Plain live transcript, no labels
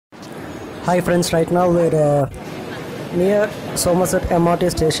Hi friends, right now we're near Somerset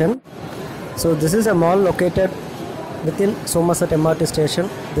MRT station. So this is a mall located within Somerset MRT station.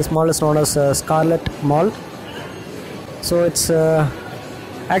 This mall is known as Scarlett Mall. So it's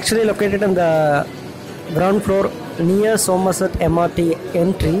actually located in the ground floor near Somerset MRT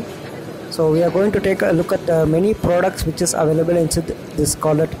entry. So we are going to take a look at many products which is available inside this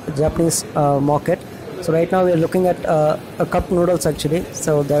Scarlett Japanese market. So right now we are looking at cup noodles actually.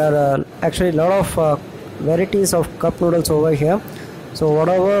 So there are actually a lot of varieties of cup noodles over here. So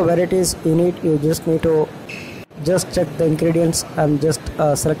whatever varieties you need, you just need to just check the ingredients and just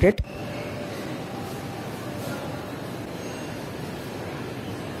select it.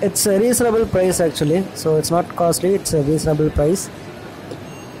 It's a reasonable price actually, so it's not costly, it's a reasonable price.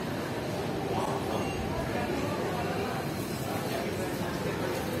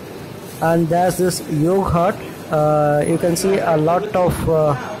 And there's this yogurt. You can see a lot of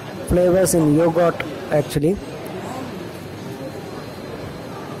flavors in yogurt actually.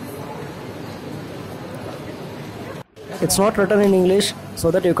 It's not written in English so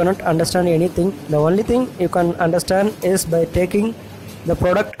that you cannot understand anything. The only thing you can understand is by taking the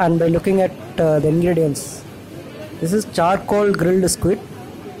product and by looking at the ingredients. This is charcoal grilled squid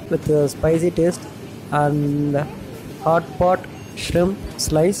with a spicy taste and hot pot shrimp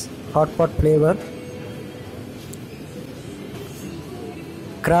slice, hot pot flavor,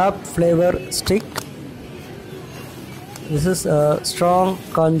 crab flavor stick. This is a strong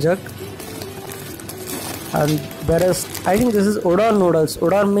konjac, and there is, I think this is udon noodles.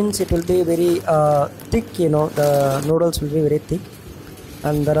 Udon means it will be very thick, you know, the noodles will be very thick,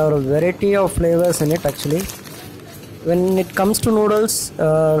 and there are a variety of flavors in it actually. When it comes to noodles,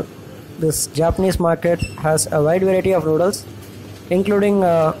 this Japanese market has a wide variety of noodles, including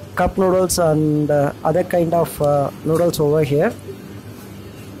cup noodles and other kind of noodles over here.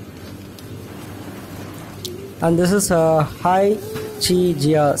 And this is a Hai Chi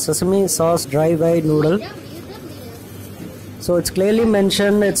Jia sesame sauce dry fried noodle. So it's clearly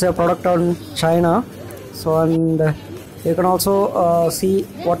mentioned it's a product on China. So and you can also see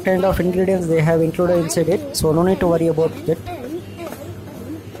what kind of ingredients they have included inside it. So no need to worry about it.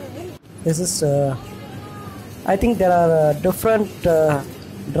 This is I think there are different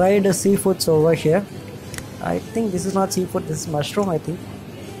dried seafoods over here. I think this is not seafood, this is mushroom I think.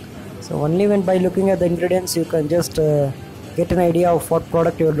 So only when by looking at the ingredients you can just get an idea of what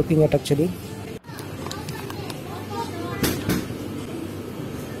product you are looking at actually.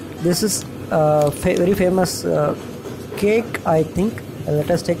 This is very famous cake I think.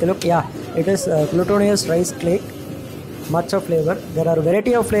 Let us take a look. Yeah, it is glutinous rice cake, matcha flavor. There are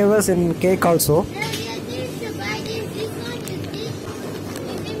variety of flavors in cake also.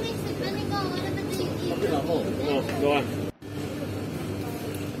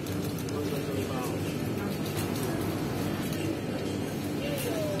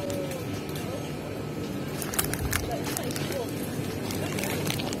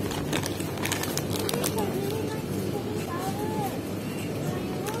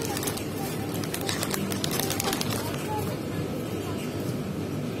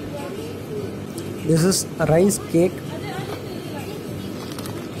 This is a rice cake.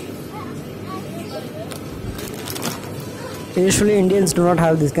 Usually Indians do not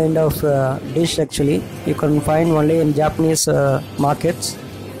have this kind of dish actually. You can find only in Japanese markets.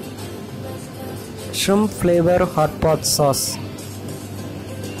 Shrimp flavor hot pot sauce.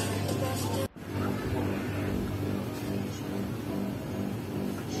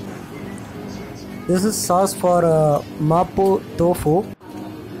 This is sauce for mapo tofu.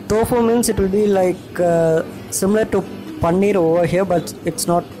 Tofu means it will be like similar to paneer over here, but it's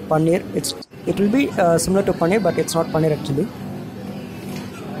not paneer. It will be similar to paneer, but it's not paneer actually.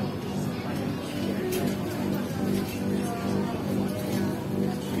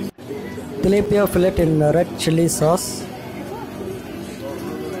 Tilapia fillet in red chili sauce.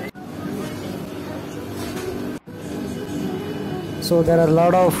 So there are a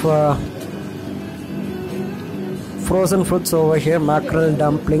lot of frozen fruits over here. Mackerel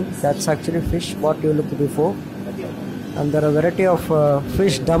dumpling, that's actually fish what you looked before. And there are a variety of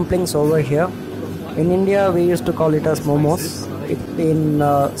fish dumplings over here. In India we used to call it as momos. In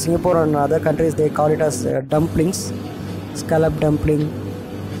Singapore and other countries they call it as dumplings. Scallop dumpling.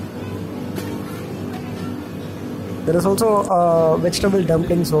 There is also vegetable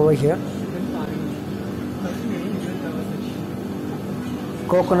dumplings over here.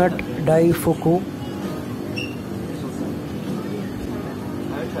 Coconut dai fuku.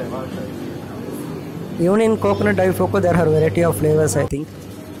 Even in coconut dai fuku there are a variety of flavors I think.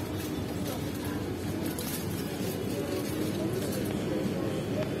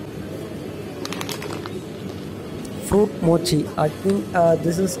 fruit mochi. I think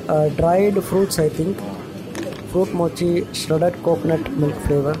this is dried fruits. I think fruit mochi, shredded coconut milk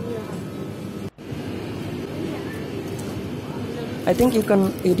flavor. I think you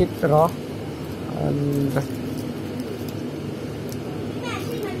can eat it raw. And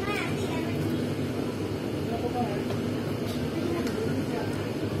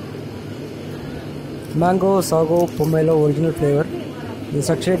mango, sago, pomelo original flavor. This is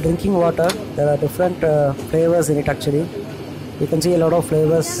actually drinking water. There are different flavors in it actually. You can see a lot of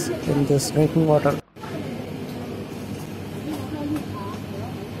flavors in this drinking water.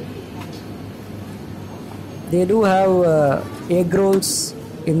 They do have egg rolls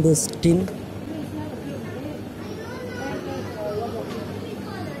in this tin.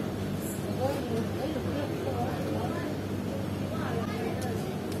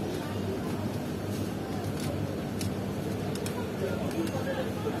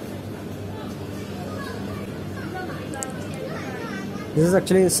 This is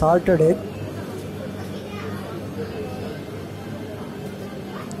actually salted egg.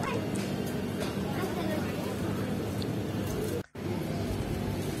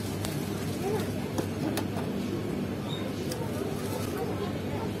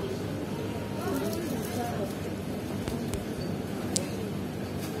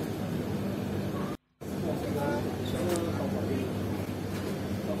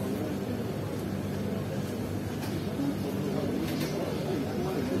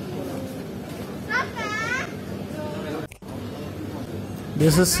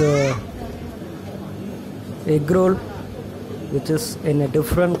 This is egg roll, which is in a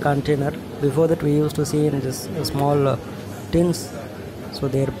different container. Before that we used to see in just small tins, so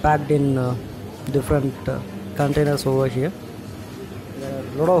they are packed in different containers over here. There are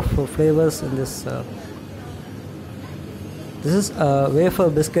a lot of flavors in this. This is wafer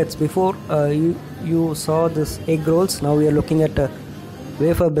biscuits. Before you saw this egg rolls. Now we are looking at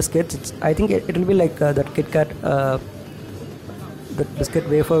wafer biscuits. I think it will be like that Kit Kat. The biscuit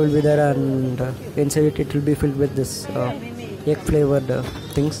wafer will be there, and inside it will be filled with this egg flavored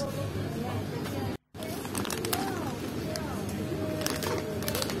things.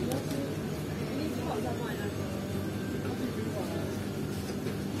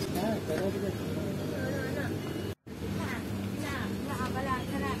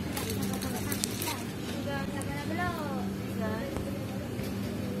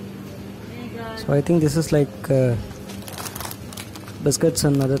 So I think this is like biscuits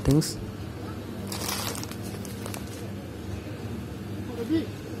and other things.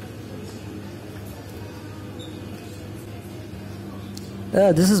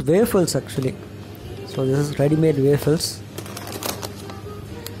 This is waffles actually. So this is ready-made waffles.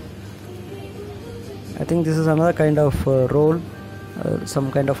 I think this is another kind of roll,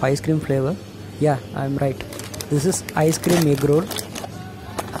 some kind of ice cream flavor. Yeah, I'm right. This is ice cream egg roll.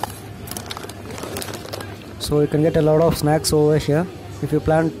 So you can get a lot of snacks over here. If you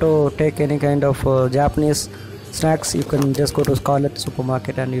plan to take any kind of Japanese snacks, you can just go to Scarlett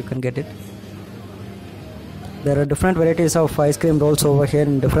Supermarket and you can get it. There are different varieties of ice cream rolls over here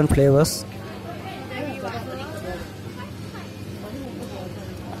in different flavors.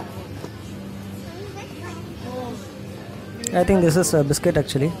 I think this is a biscuit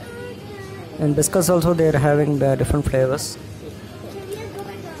actually. And biscuits also they are having different flavors.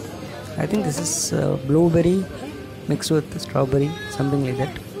 I think this is blueberry mixed with strawberry, something like that.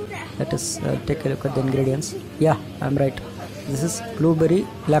 Let us take a look at the ingredients. Yeah, I'm right. This is blueberry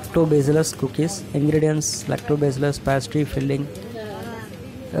lactobacillus cookies. Ingredients: lactobacillus, pastry, filling.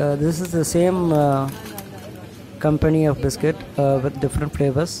 This is the same company of biscuit with different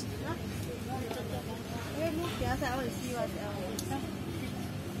flavors.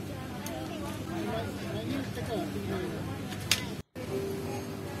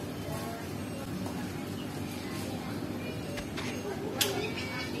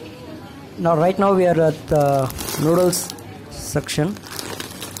 Right now we are at the noodles section.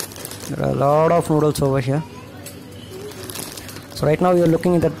 There are a lot of noodles over here. So right now we are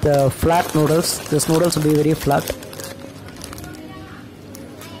looking at the flat noodles. This noodles will be very flat.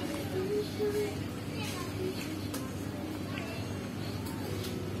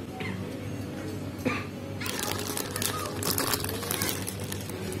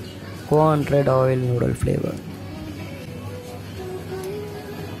 Corn red oil noodle flavor.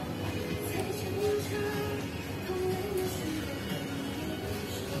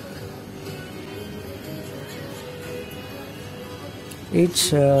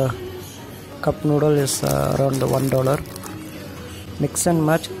 Each cup noodle is around $1. Mix and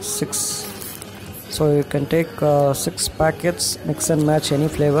match 6. So you can take 6 packets, mix and match any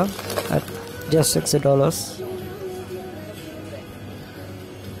flavor at just $6.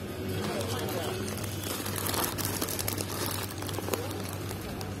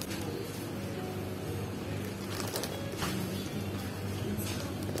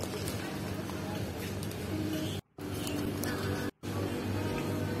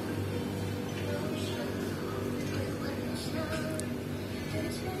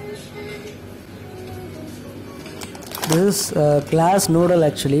 This is glass noodle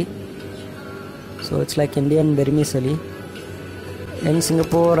actually. So it's like Indian vermicelli. In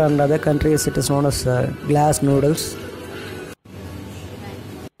Singapore and other countries it is known as glass noodles.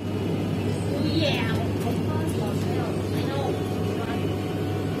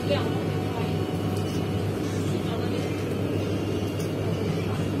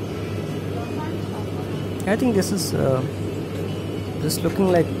 I think this is just looking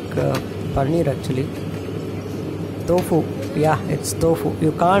like paneer actually. Tofu, yeah, it's tofu.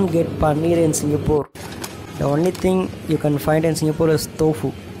 You can't get paneer in Singapore. The only thing you can find in Singapore is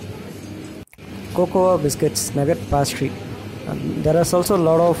tofu. Cocoa biscuits, nugget pastry. There is also a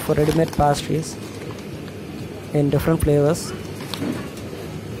lot of ready-made pastries in different flavors.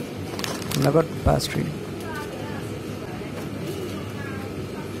 Nugget pastry.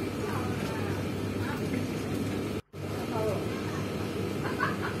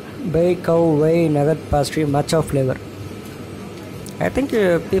 Bay cow whey nugget pastry matcha flavor. I think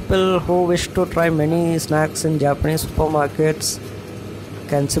people who wish to try many snacks in Japanese supermarkets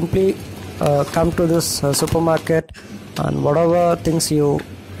can simply come to this supermarket, and whatever things you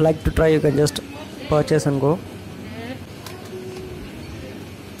like to try you can just purchase and go.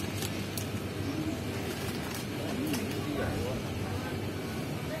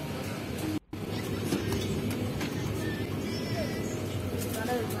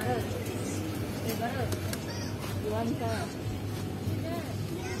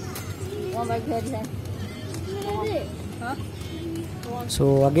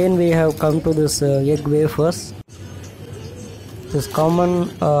 So again we have come to this egg wafers. This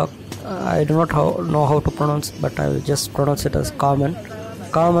common, I do not know how to pronounce, but I will just pronounce it as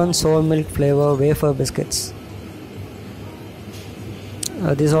common soy milk flavor wafer biscuits.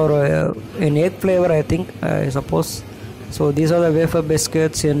 These are in egg flavor, I think, I suppose. So these are the wafer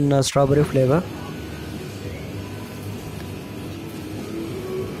biscuits in strawberry flavor.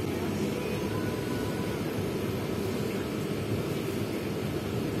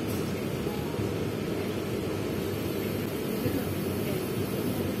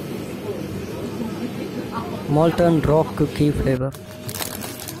 Molten rock cookie flavor.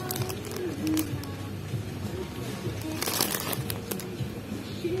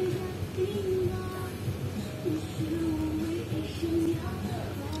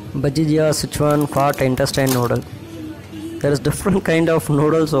 Bajijia Sichuan fat intestine noodle. There is different kind of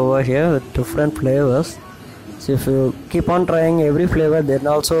noodles over here with different flavors. So if you keep on trying every flavor, then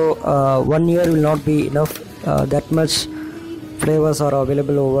also 1 year will not be enough. That much flavors are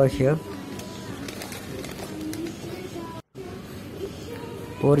available over here.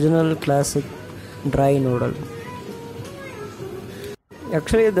 Original classic dry noodle.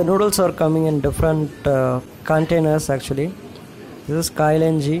 Actually the noodles are coming in different containers actually. This is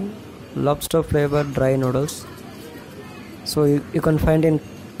Kailenji lobster flavored dry noodles. So you can find in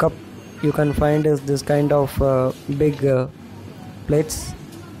cup, you can find is this kind of big plates.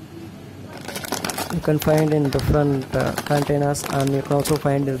 You can find in different containers, and you can also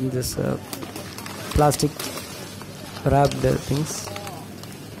find in this plastic wrapped things.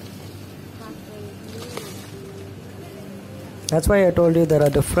 That's why I told you there are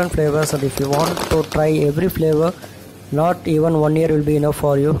different flavors, and if you want to try every flavor, not even 1 year will be enough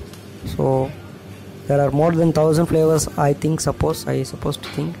for you. So there are more than 1000 flavors, I supposed to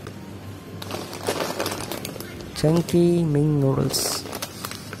think. Chunky Ming noodles.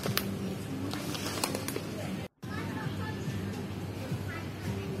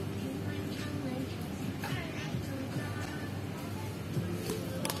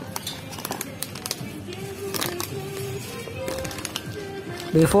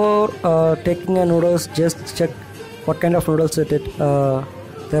 Before taking a noodles, just check what kind of noodles it is.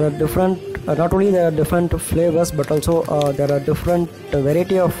 There are different, not only there are different flavors, but also there are different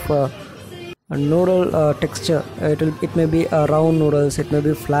variety of noodle texture. It may be round noodles, it may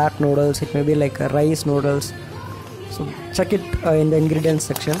be flat noodles, it may be like rice noodles. So check it in the ingredients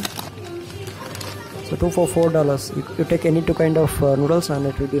section. So 2 for $4. You take any two kind of noodles and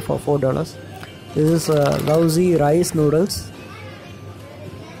it will be for $4. This is lousy rice noodles.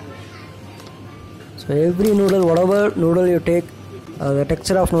 So every noodle, whatever noodle you take, the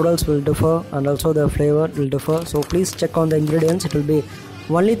texture of noodles will differ, and also the flavor will differ. So please check on the ingredients. It will be,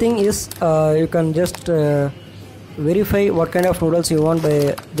 only thing is you can just verify what kind of noodles you want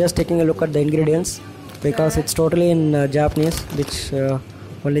by just taking a look at the ingredients, because it's totally in Japanese, which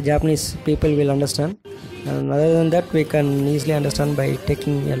only Japanese people will understand. And other than that, we can easily understand by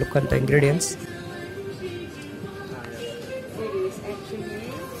taking a look at the ingredients.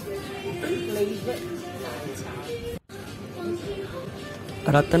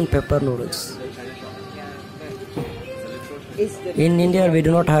 Ratan pepper noodles. In India we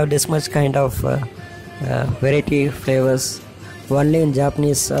do not have this much kind of variety flavors. Only in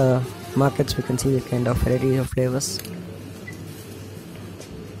Japanese markets we can see this kind of variety of flavors.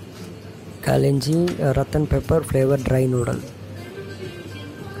 Kalenji Ratan pepper flavored dry noodle.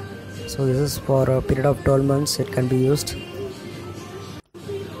 So this is for a period of 12 months it can be used.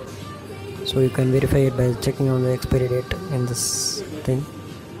 So you can verify it by checking on the expiry date in this thing.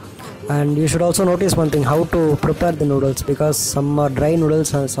 And you should also notice one thing, how to prepare the noodles, because some are dry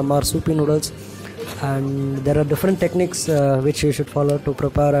noodles and some are soupy noodles, and there are different techniques which you should follow to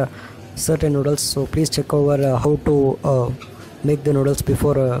prepare certain noodles. So please check over how to make the noodles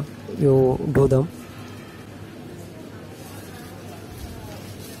before you do them.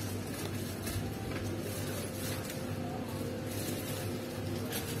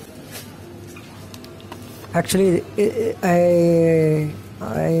 Actually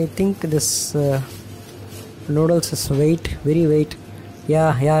I think this noodles is very weight.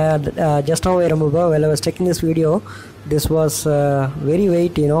 Yeah. Just now I remember while I was checking this video, this was very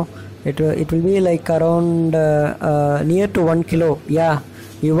weight, you know. It will be like around near to 1 kilo. Yeah,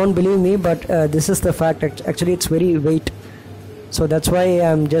 you won't believe me, but this is the fact. Actually it's very weight, so that's why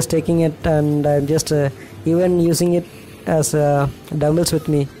I'm just taking it, and I'm just even using it as dumbbells with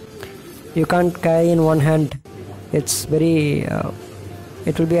me. You can't carry in one hand. It's very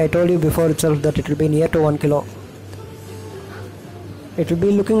it will be, I told you before itself that it will be near to 1 kilo. It will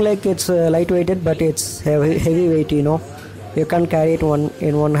be looking like it's lightweighted, but it's heavy weight, you know. You can't carry it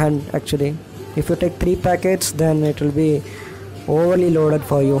in one hand actually. If you take 3 packets, then it will be overly loaded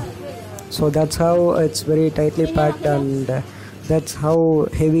for you. So that's how it's very tightly packed, and that's how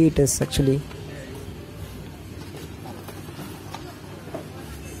heavy it is actually.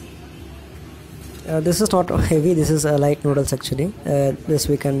 This is not heavy, this is light noodles actually. This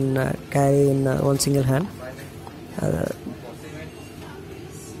we can carry in one single hand.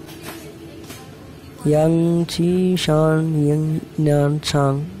 Yang Chi Shan Yang Nan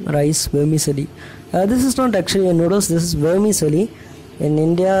Chang rice vermicelli. This is not actually a noodles, this is vermicelli. In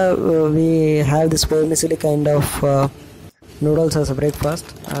India we have this vermicelli kind of noodles as a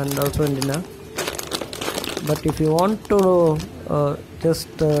breakfast and also in dinner. But if you want to just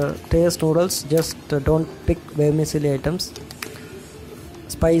taste noodles, just don't pick vermicelli items.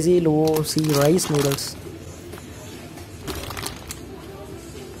 Spicy low C rice noodles.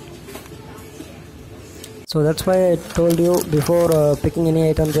 So that's why I told you before picking any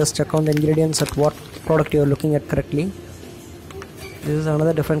item, just check on the ingredients at what product you are looking at correctly. This is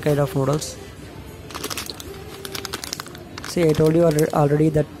another different kind of noodles. See, I told you already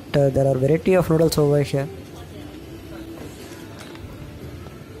that there are variety of noodles over here.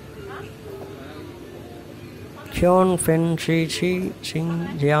 Hyun Fen Shi Chi Ching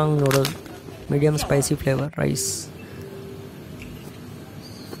Jiang noodle, medium spicy flavor rice.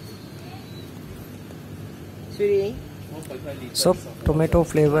 Soup tomato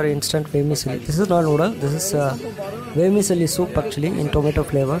flavor instant vermicelli. This is not noodle, this is vermicelli soup actually in tomato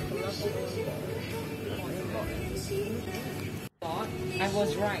flavor.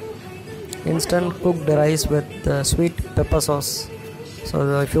 Instant cooked rice with sweet pepper sauce.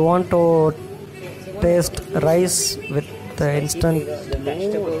 So if you want to taste rice with the instant,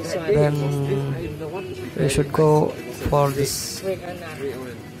 then you should go for this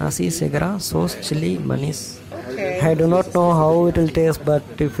nasi segara sauce chili manis. I do not know how it will taste, but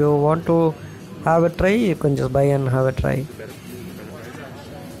if you want to have a try, you can just buy and have a try.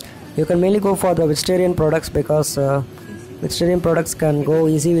 You can mainly go for the vegetarian products, because vegetarian products can go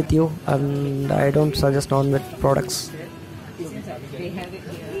easy with you, and I don't suggest non-veg products.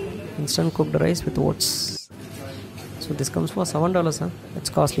 Instant cooked rice with oats. So this comes for $7, huh? It's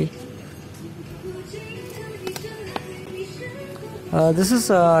costly. This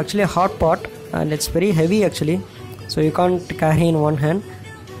is actually a hot pot, and it's very heavy actually, so you can't carry in one hand.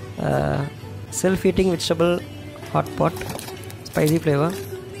 Self-heating vegetable hot pot, spicy flavor.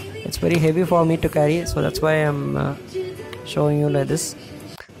 It's very heavy for me to carry, so that's why I'm showing you like this.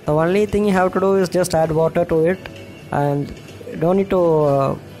 The only thing you have to do is just add water to it, and you don't need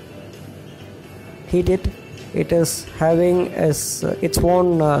to heat it. It is having its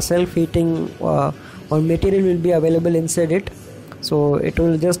own self-heating one material will be available inside it, so it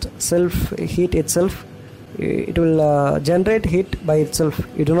will just self-heat itself. It will generate heat by itself.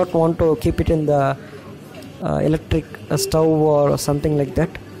 You do not want to keep it in the electric stove or something like that.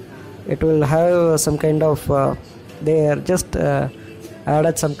 It will have some kind of they are just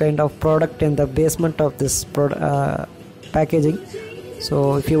added some kind of product in the basement of this packaging.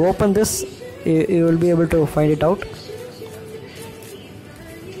 So if you open this, you will be able to find it out.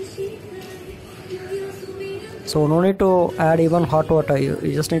 So no need to add even hot water, you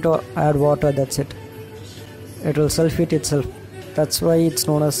just need to add water, that's it. It will self-heat itself. That's why it's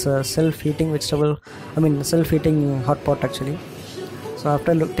known as self-heating self-heating hot pot actually. So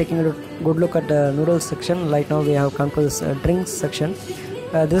after taking a good look at the noodles section, right now we have come to this drinks section.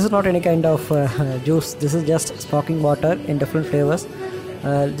 This is not any kind of juice, this is just sparkling water in different flavors.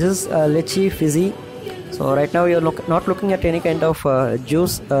 This is lychee fizzy. So right now you're not looking at any kind of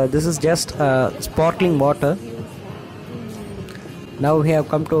juice, this is just sparkling water. Now we have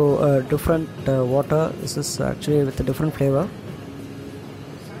come to different water. This is actually with a different flavor.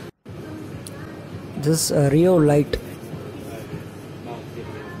 This Rio Light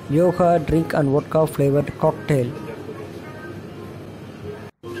yoga drink and vodka flavored cocktail.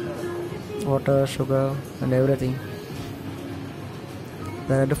 Water, sugar and everything.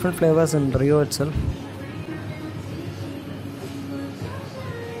 There are different flavors in Rio itself.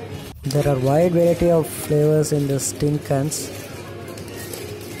 There are wide variety of flavors in this tin cans.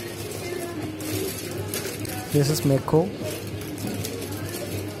 This is Meko.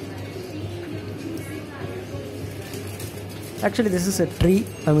 Actually this is a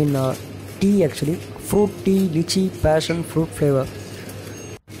tea actually, fruit tea, lychee, passion fruit flavor.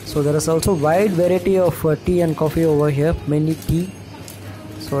 So there is also wide variety of tea and coffee over here, mainly tea.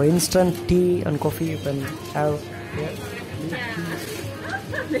 So instant tea and coffee you can have here. Milk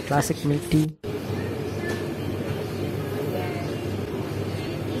tea, classic milk tea.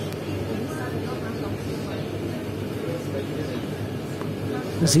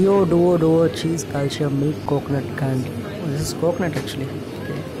 Zio Duo cheese calcium milk coconut candy. Oh, this is coconut actually.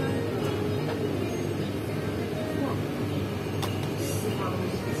 Okay.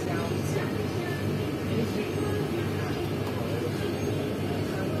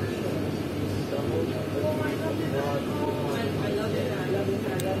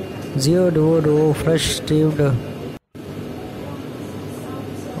 Zio Duo fresh steamed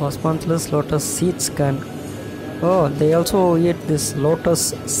osmanthus lotus seeds can. Oh, they also eat this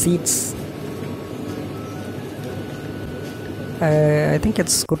lotus seeds. I think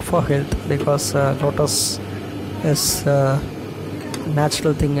it's good for health because lotus is a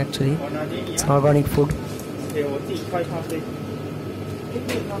natural thing actually. It's an organic food.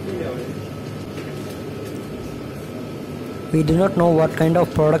 We do not know what kind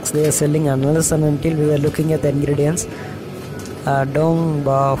of products they are selling unless and until we are looking at the ingredients. Dong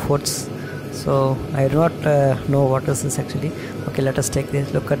Ba Foods. So I do not know what is this actually. Okay, let us take a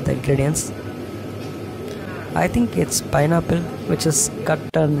look at the ingredients. I think it's pineapple which is cut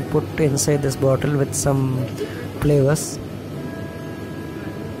and put inside this bottle with some flavors.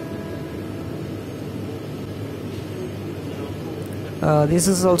 This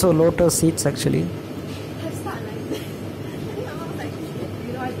is also lotus seeds actually.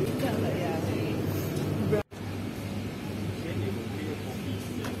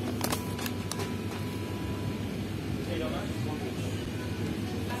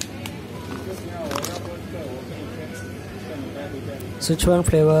 Sichuan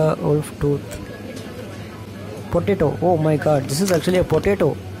flavor wolf tooth potato. Oh my god, this is actually a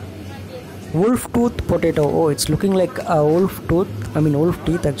potato. Wolf tooth potato. Oh, it's looking like a wolf tooth, wolf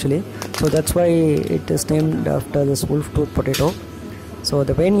teeth actually. So that's why it is named after this wolf tooth potato. So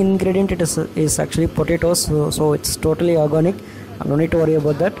the main ingredient is actually potatoes. So it's totally organic. No need to worry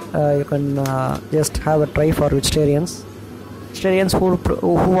about that. You can just have a try for vegetarians. Vegetarians who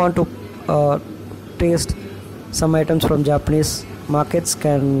want to taste some items from Japanese markets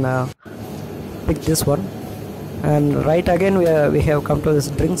can pick this one. And right again we have come to this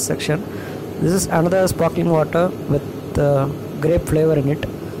drinks section. This is another sparkling water with grape flavor in it.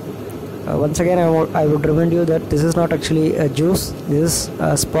 Once again I would remind you that this is not actually a juice, this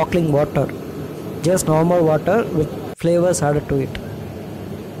is sparkling water, just normal water with flavors added to it.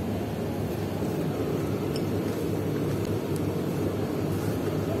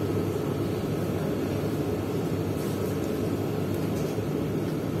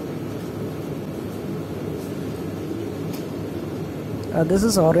 This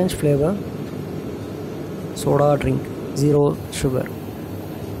is orange flavor soda drink, 0 sugar.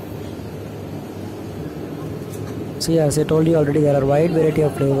 So yeah, as I told you already, there are wide variety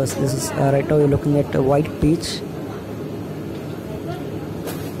of flavors. This is right now you're looking at white peach.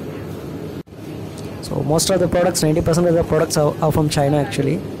 So most of the products, 90% of the products are from China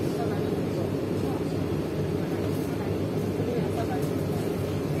actually.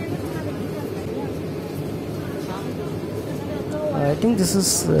 I think this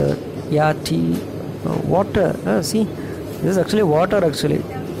is tea, water. See, this is actually water actually,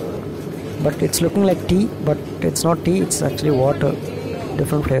 but it's looking like tea, but it's not tea, it's actually water,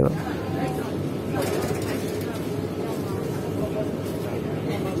 different flavor.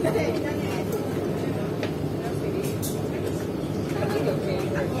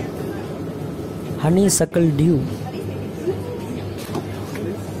 honeysuckle dew.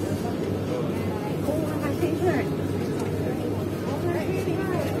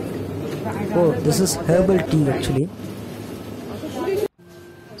 Oh, this is herbal tea actually.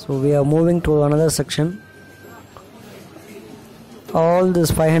 So we are moving to another section. All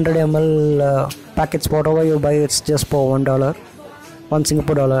this 500 ml packets, whatever you buy, it's just for $1, $1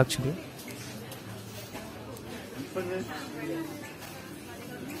 Singapore dollar actually.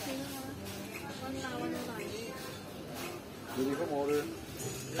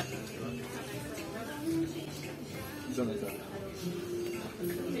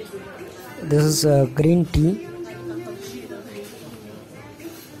 This is green tea.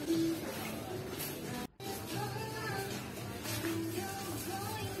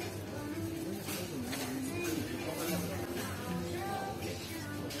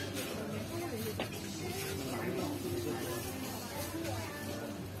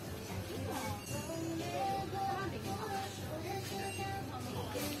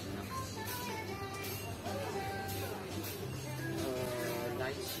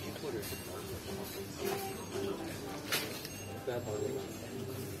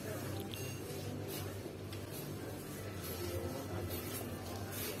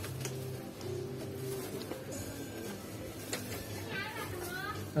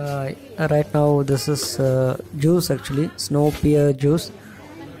 Right now this is juice actually, snow pear juice.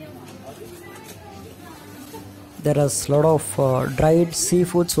 There is a lot of dried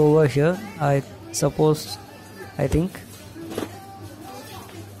seafoods over here, I think.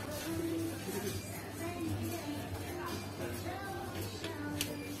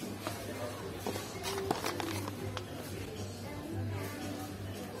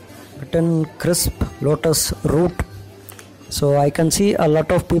 Mutton crisp lotus root. So I can see a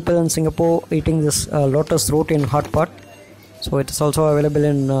lot of people in Singapore eating this lotus root in hot pot. So it is also available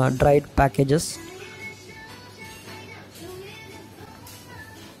in dried packages.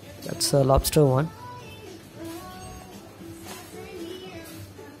 That's a lobster one.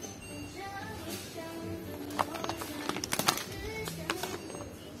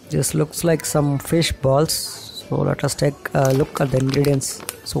 This looks like some fish balls. So let us take a look at the ingredients.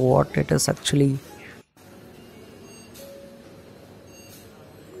 So what it is actually.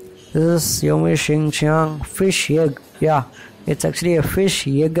 This is Yomi Xing Xiang fish egg. Yeah, it's actually a fish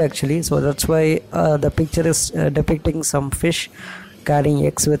egg actually. So that's why the picture is depicting some fish carrying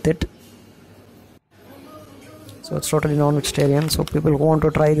eggs with it. So it's totally non-vegetarian. So people who want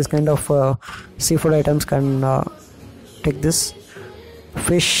to try this kind of seafood items can take this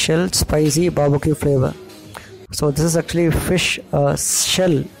fish shell spicy barbecue flavor. So this is actually fish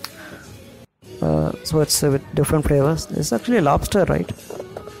shell. So it's with different flavors. This is actually lobster, right?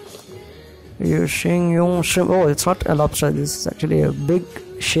 Yung shrimp. Oh, it's not a lobster. This is actually a big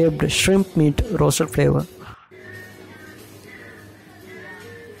shaped shrimp meat roasted flavor.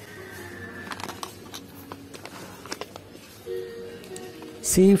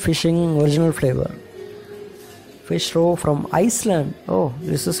 Sea fishing original flavor. Fish roe from Iceland. Oh,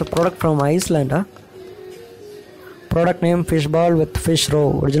 this is a product from Iceland, huh? Product name fish ball with fish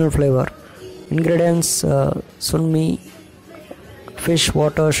roe original flavor. Ingredients sunmi, fish,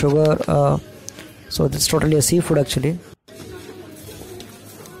 water, sugar. So this is totally a seafood actually.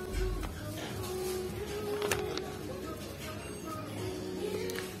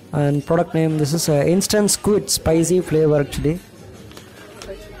 And product name, this is instant squid spicy flavor actually.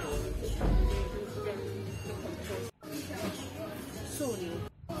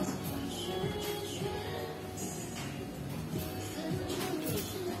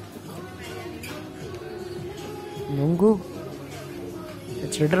 Nungu.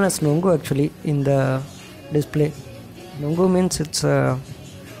 It's written as Nungu actually in the display. Nungu means it's a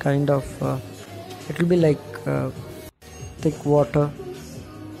kind of it will be like thick water.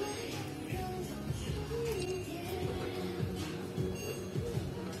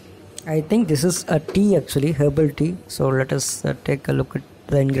 I think this is a tea actually, herbal tea. So let us take a look at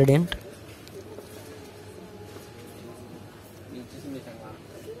the ingredient.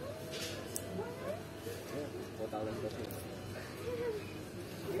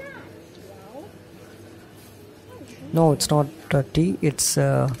 No, it's not tea, it's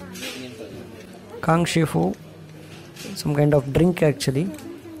Kang Shifu, some kind of drink actually.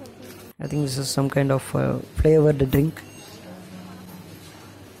 I think this is some kind of flavored drink.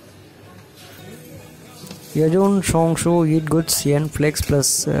 Yajun Shongshu Eat Good Cyan Flakes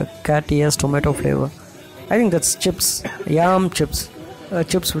plus cat ears tomato flavor. I think that's chips, yam chips,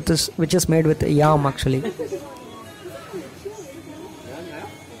 chips which is made with yam actually.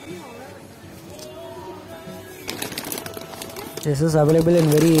 This is available in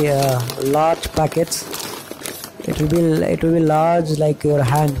very large packets. It will be large like your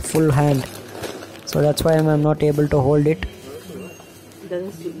hand, full hand. So that's why I'm not able to hold it. It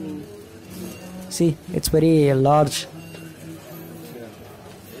doesn't suit me. See, it's very large.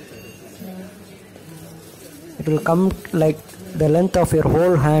 It will come like the length of your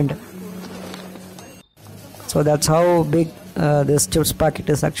whole hand. So that's how big this chips packet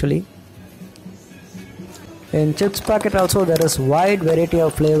is actually. In chips packet also there is wide variety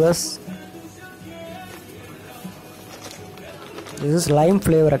of flavors. This is lime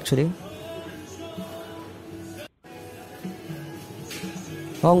flavor actually.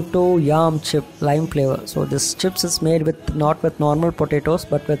 Hongto yam chip lime flavor. So this chips is made with not with normal potatoes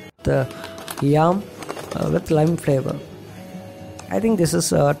but with yam with lime flavor. I think this is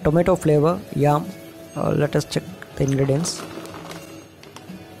tomato flavor yam. Let us check the ingredients.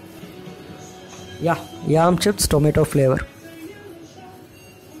 Yeah, yam chips tomato flavor.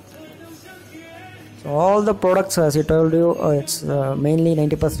 So all the products, as I told you, it's mainly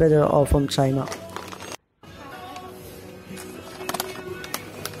 90% are from China.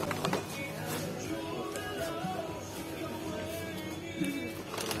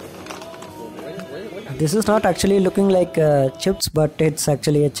 This is not actually looking like chips, but it's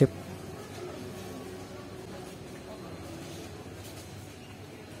actually a chip.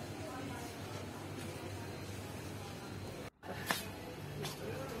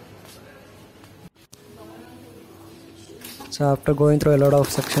 So after going through a lot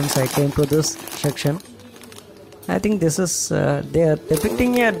of sections, I came to this section. I think this is they are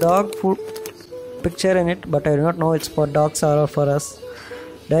depicting a dog food picture in it, but I do not know it's for dogs or for us.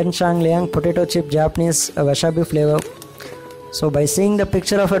 Dan Shang Liang potato chip Japanese wasabi flavor. So by seeing the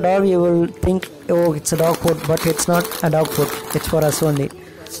picture of a dog, you will think, oh, it's a dog food, but it's not a dog food. It's for us only.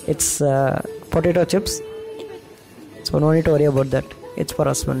 It's potato chips. So no need to worry about that. It's for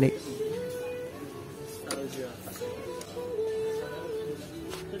us only.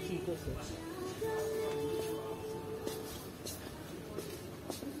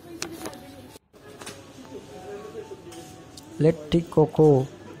 Letty cocoa.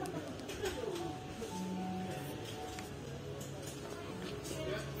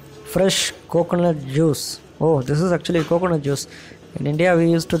 Fresh coconut juice. Oh, this is actually coconut juice. In India,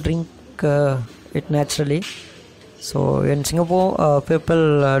 we used to drink it naturally. So in Singapore,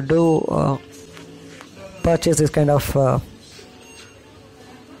 people do purchase this kind of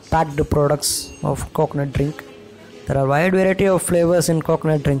packed products of coconut drink. There are wide variety of flavors in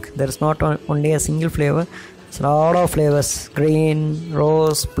coconut drink. There is not only a single flavor. It's a lot of flavors. Green,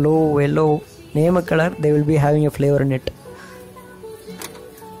 rose, blue, yellow. Name a color, they will be having a flavor in it.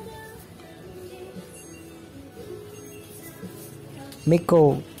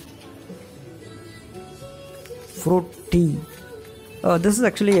 Miko. Fruit tea. This is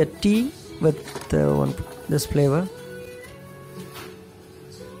actually a tea with this flavor.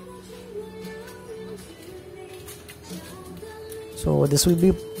 So this will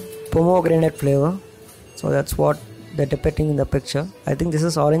be pomegranate flavor. So that's what they're depicting in the picture. I think this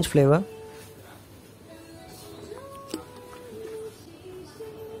is orange flavor.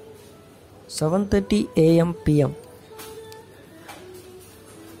 "7:30 a.m. p.m.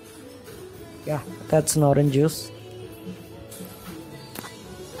 Yeah, that's an orange juice.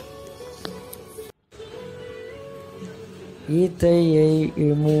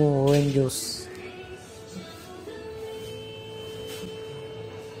 Orange juice.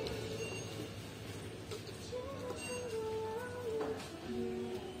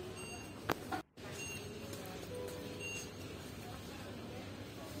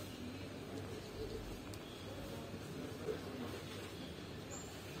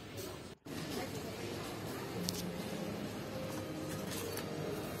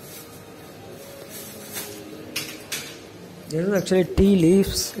 This is actually tea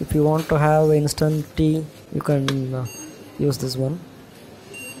leaves. If you want to have instant tea, you can use this one.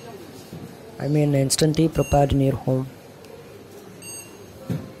 I mean instant tea prepared in your home.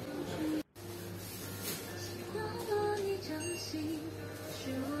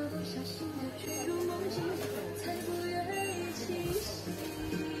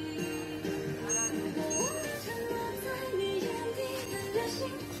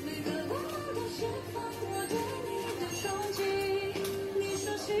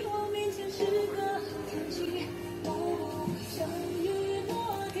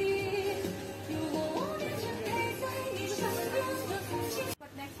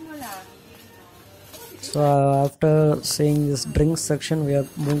 So after seeing this drinks section, we are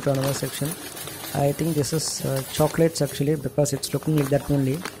moving to another section. I think this is chocolates actually, because it's looking like that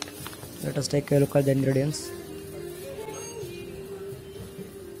only. Let us take a look at the ingredients.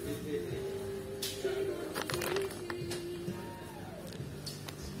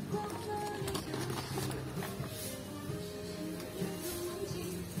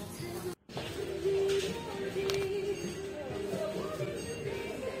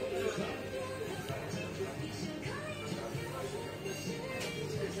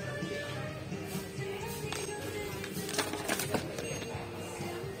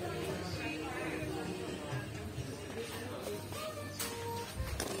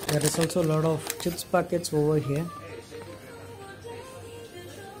 There is also a lot of chips packets over here.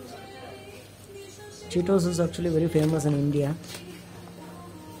 Cheetos is actually very famous in India,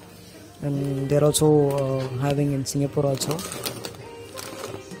 and they're also having in Singapore also.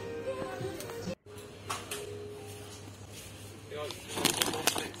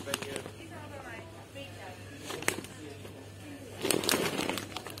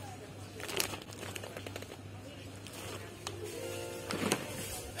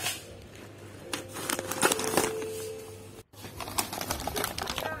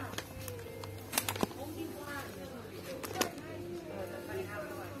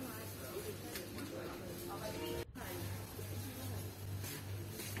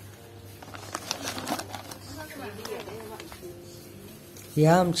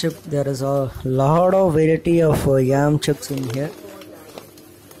 Yam chip, there is a lot of variety of yam chips in here.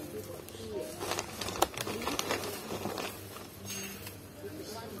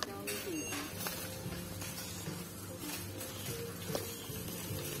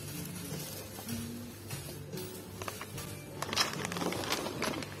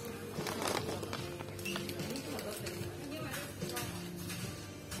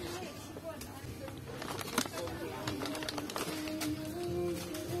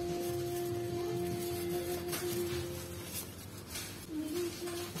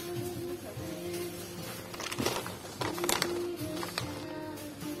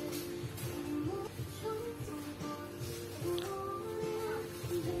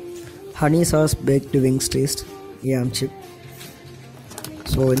 Honey sauce baked wings taste, yam chip.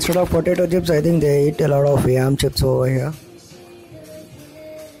 So instead of potato chips, I think they eat a lot of yam chips over here.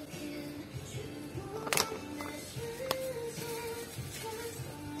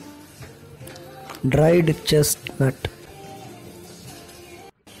 Dried chestnut.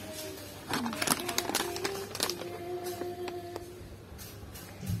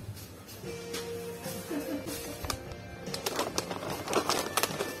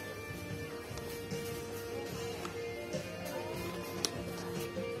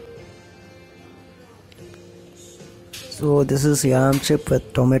 So this is yam chip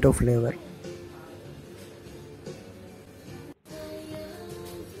with tomato flavor.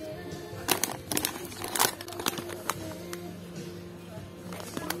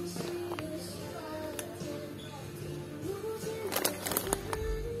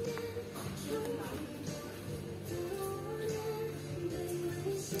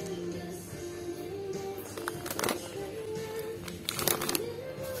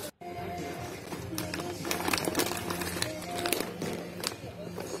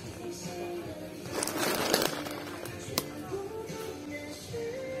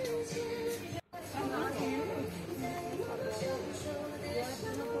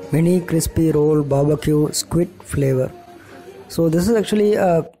 Mini crispy roll barbecue squid flavor. So this is actually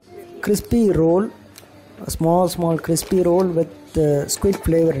a crispy roll, a small crispy roll with squid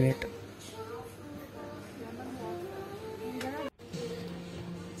flavor in it.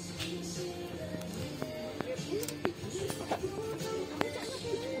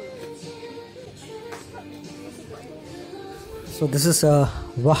 So this is a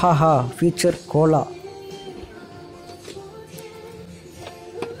Wahaha feature cola.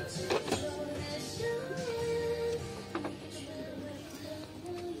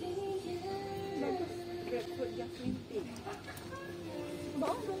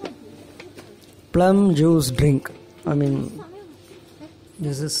 Plum juice drink. I mean,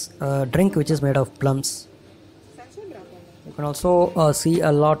 this is a drink which is made of plums. You can also see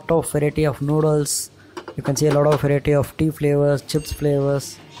a lot of variety of noodles. You can see a lot of variety of tea flavors, chips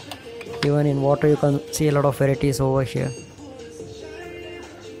flavors. Even in water you can see a lot of varieties over here.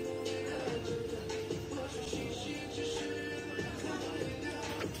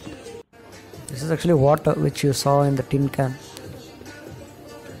 This is actually water which you saw in the tin can.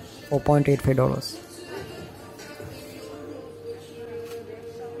 $4.85.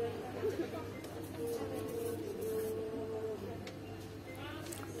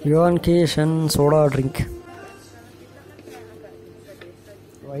 Yuan Cation soda drink,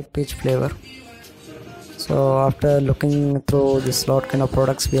 white peach flavor. So after looking through this lot kind of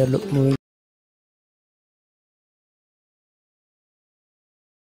products, we are moving.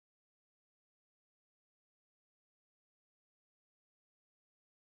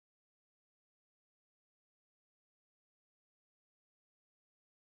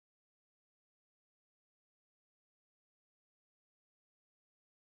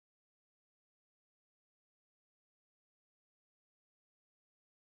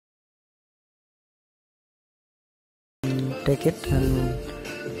 Take it and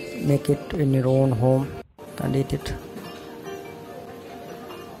make it in your own home and eat it.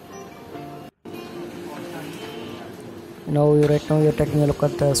 right now you're taking a look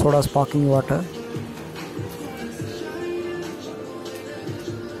at the soda sparkling water.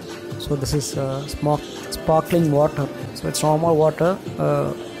 So this is sparkling water. So it's normal water,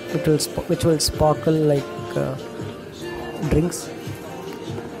 which will sparkle like drinks.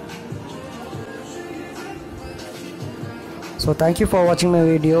 So thank you for watching my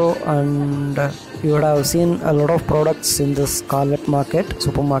video, and you would have seen a lot of products in this Scarlett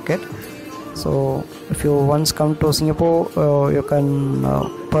Supermarket. So if you once come to Singapore, you can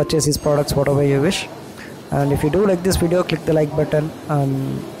purchase these products whatever you wish. And if you do like this video, click the like button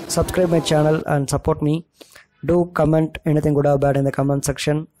and subscribe my channel and support me. Do comment anything good or bad in the comment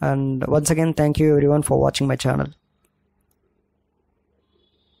section. And once again, thank you everyone for watching my channel.